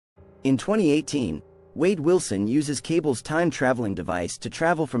In 2018, Wade Wilson uses Cable's time-traveling device to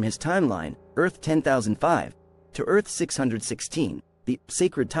travel from his timeline, Earth 10005, to Earth 616, the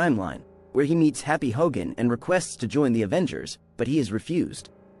Sacred Timeline, where he meets Happy Hogan and requests to join the Avengers, but he is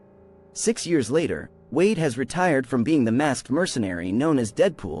refused. 6 years later, Wade has retired from being the masked mercenary known as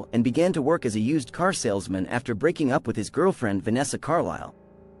Deadpool and began to work as a used car salesman after breaking up with his girlfriend Vanessa Carlyle.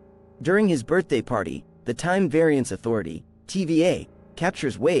 During his birthday party, the Time Variance Authority, TVA,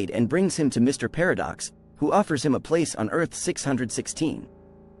 captures Wade and brings him to Mr. Paradox, who offers him a place on Earth 616.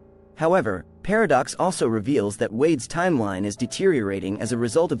 However, Paradox also reveals that Wade's timeline is deteriorating as a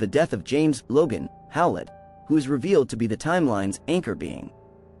result of the death of James Logan Howlett, who is revealed to be the timeline's anchor being.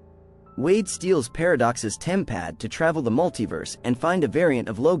 Wade steals Paradox's tempad to travel the multiverse and find a variant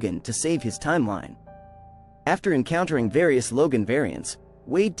of Logan to save his timeline. After encountering various Logan variants,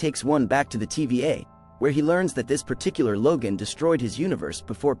 Wade takes one back to the TVA, where he learns that this particular Logan destroyed his universe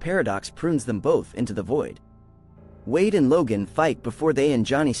before Paradox prunes them both into the void. Wade and Logan fight before they and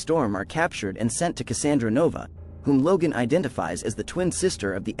Johnny Storm are captured and sent to Cassandra Nova, whom Logan identifies as the twin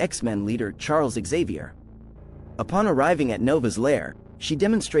sister of the X-Men leader Charles Xavier. Upon arriving at Nova's lair, she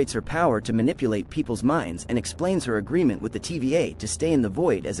demonstrates her power to manipulate people's minds and explains her agreement with the TVA to stay in the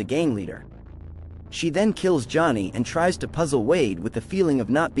void as a gang leader. She then kills Johnny and tries to puzzle Wade with the feeling of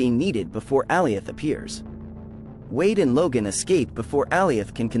not being needed before Alioth appears. Wade and Logan escape before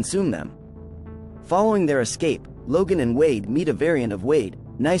Alioth can consume them. Following their escape, Logan and Wade meet a variant of Wade,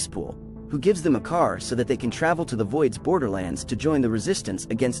 Nicepool, who gives them a car so that they can travel to the Void's borderlands to join the resistance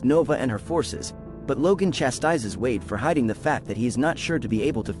against Nova and her forces, but Logan chastises Wade for hiding the fact that he is not sure to be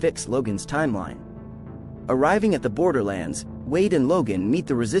able to fix Logan's timeline. Arriving at the borderlands, Wade and Logan meet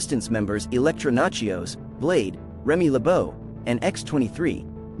the resistance members Elektra Nachios, Blade, Remy LeBeau, and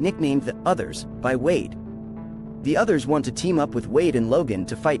X-23, nicknamed the Others by Wade. The Others want to team up with Wade and Logan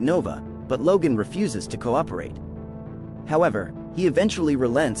to fight Nova, but Logan refuses to cooperate. However, he eventually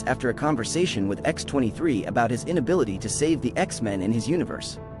relents after a conversation with X-23 about his inability to save the X-Men in his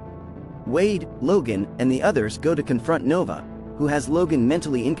universe. Wade, Logan, and the Others go to confront Nova, who has Logan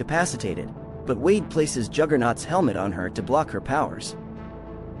mentally incapacitated, but Wade places Juggernaut's helmet on her to block her powers.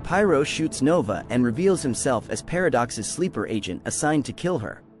 Pyro shoots Nova and reveals himself as Paradox's sleeper agent assigned to kill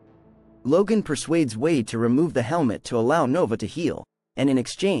her. Logan persuades Wade to remove the helmet to allow Nova to heal, and in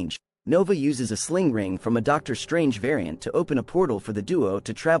exchange, Nova uses a sling ring from a Doctor Strange variant to open a portal for the duo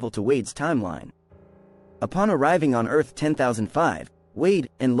to travel to Wade's timeline. Upon arriving on Earth 10005, Wade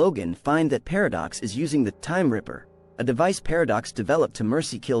and Logan find that Paradox is using the Time Ripper, a device Paradox developed to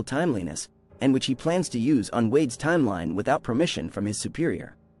mercy-kill timeliness, and which he plans to use on Wade's timeline without permission from his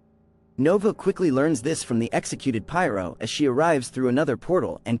superior. Nova quickly learns this from the executed Pyro as she arrives through another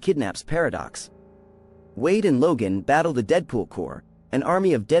portal and kidnaps Paradox. Wade and Logan battle the Deadpool Corps, an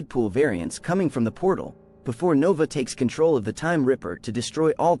army of Deadpool variants coming from the portal, before Nova takes control of the Time Ripper to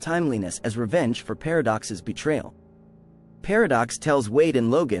destroy all timeliness as revenge for Paradox's betrayal. Paradox tells Wade and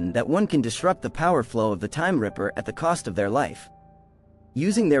Logan that one can disrupt the power flow of the Time Ripper at the cost of their life.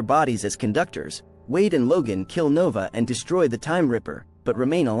 Using their bodies as conductors, Wade and Logan kill Nova and destroy the Time Ripper, but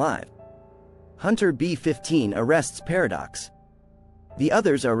remain alive. Hunter B-15 arrests Paradox. The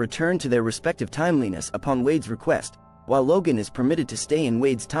Others are returned to their respective timeliness upon Wade's request, while Logan is permitted to stay in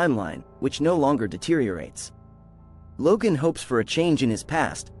Wade's timeline, which no longer deteriorates. Logan hopes for a change in his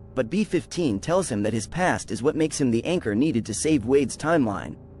past, but B-15 tells him that his past is what makes him the anchor needed to save Wade's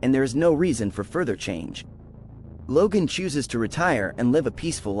timeline, and there is no reason for further change. Logan chooses to retire and live a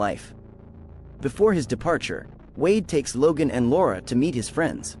peaceful life. Before his departure, Wade takes Logan and Laura to meet his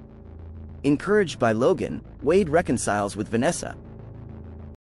friends. Encouraged by Logan, Wade reconciles with Vanessa,